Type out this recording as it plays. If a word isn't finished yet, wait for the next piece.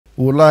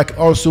we would like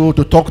also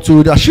to talk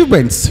to the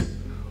achievements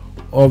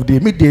of the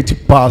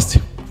immediate past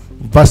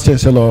Vice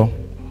Chancellor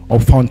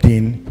of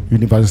Fountain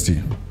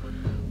University.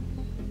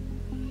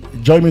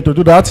 Join me to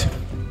do that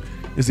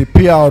is the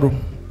PR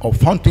of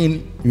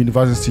Fountain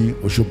University,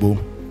 Osogbo.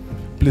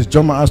 Please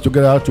join us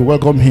together to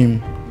welcome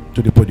him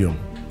to the podium.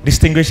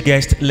 Distinguished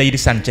guests,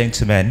 ladies and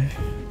gentlemen,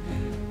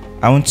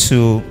 I want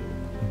to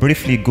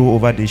briefly go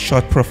over the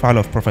short profile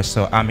of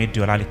Professor Amidu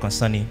Olalekan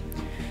Sanni,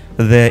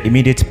 the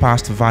immediate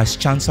past Vice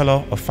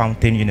Chancellor of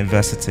Fountain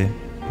University.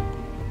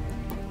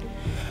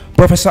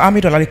 Professor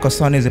Amidu Olalekan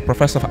Sanni is a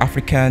professor of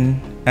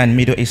African and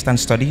Middle Eastern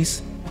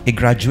Studies. He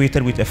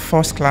graduated with a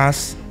first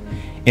class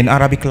in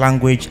Arabic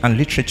language and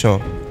literature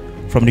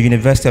from the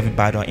University of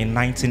Ibadan in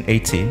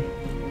 1980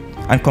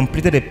 and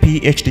completed a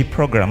PhD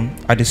program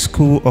at the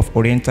School of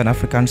Oriental and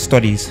African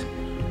Studies,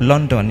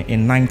 London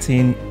in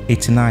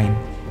 1989.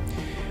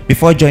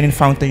 Before joining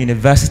Fountain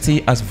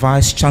University as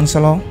Vice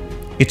Chancellor,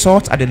 he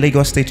taught at the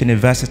Lagos State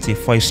University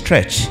for a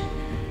stretch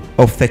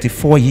of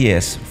 34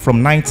 years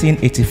from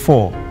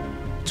 1984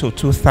 to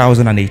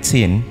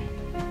 2018.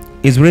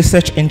 His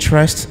research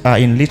interests are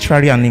in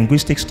literary and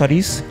linguistic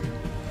studies,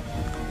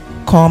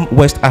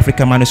 West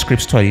African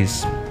Manuscript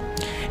Studies.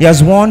 He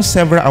has won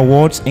several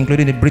awards,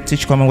 including the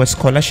British Commonwealth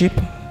Scholarship,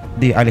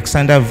 the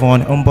Alexander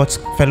von Humboldt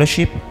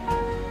Fellowship,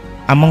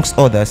 amongst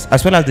others,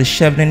 as well as the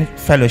Chevening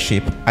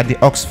Fellowship at the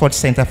Oxford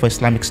Center for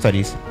Islamic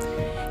Studies.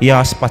 He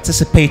has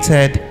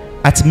participated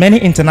at many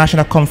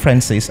international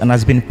conferences and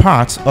has been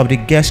part of the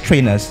guest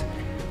trainers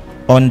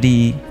on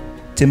the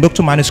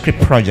Timbuktu Manuscript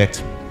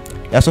Project.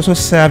 He has also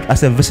served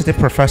as a visiting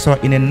professor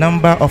in a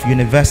number of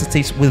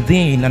universities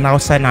within and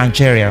outside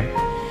Nigeria.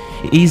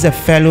 He is a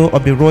fellow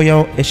of the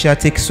Royal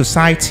Asiatic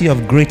Society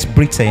of Great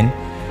Britain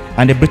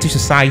and the British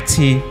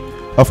Society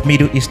of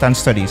Middle Eastern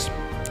Studies.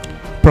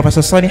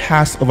 Professor Sanni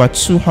has over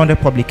 200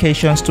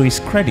 publications to his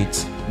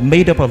credit,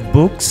 made up of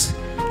books,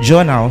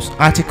 journals,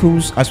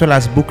 articles, as well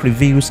as book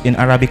reviews in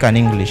Arabic and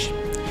English.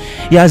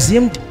 He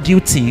assumed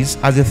duties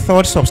as the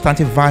third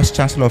substantive Vice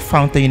Chancellor of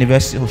Fountain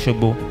University,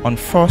 Osogbo on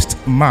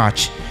 1st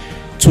March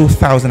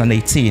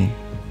 2018.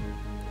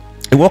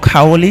 A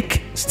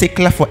workaholic,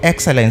 stickler for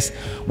excellence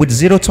with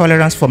zero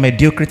tolerance for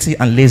mediocrity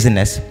and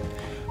laziness.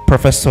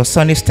 Professor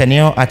Sanni's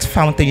tenure at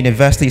Fountain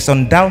University is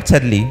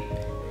undoubtedly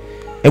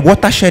a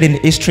watershed in the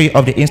history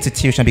of the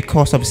institution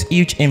because of its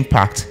huge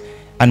impact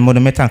and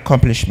monumental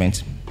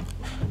accomplishment.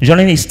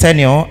 During his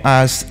tenure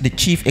as the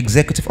Chief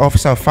Executive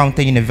Officer of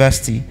Fountain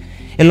University,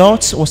 a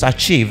lot was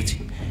achieved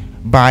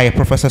by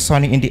Professor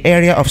Sanni in the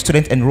area of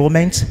student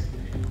enrollment,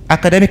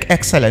 academic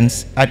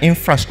excellence, and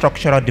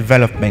infrastructural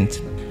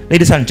development.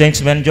 Ladies and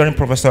gentlemen, during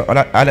Professor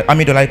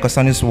Amidu Olalekan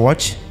Sanni's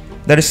watch,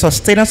 there is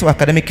sustenance of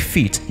academic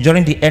feat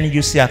during the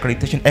NUC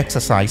accreditation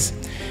exercise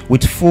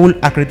with full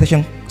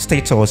accreditation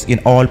status in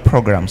all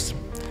programs.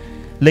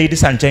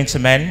 Ladies and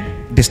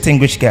gentlemen,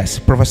 distinguished guests,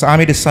 Professor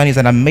Amidu Sanni is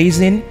an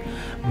amazing,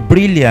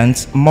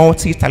 brilliant,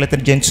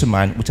 multi-talented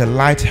gentleman with a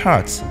light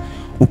heart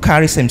who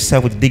carries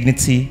himself with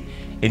dignity,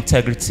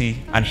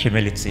 integrity, and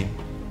humility.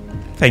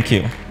 Thank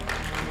you.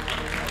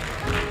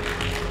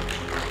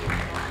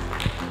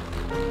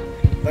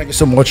 Thank you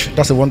so much.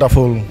 That's a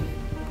wonderful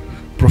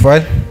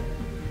profile.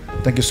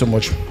 Thank you so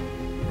much.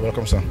 You're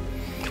welcome, sir.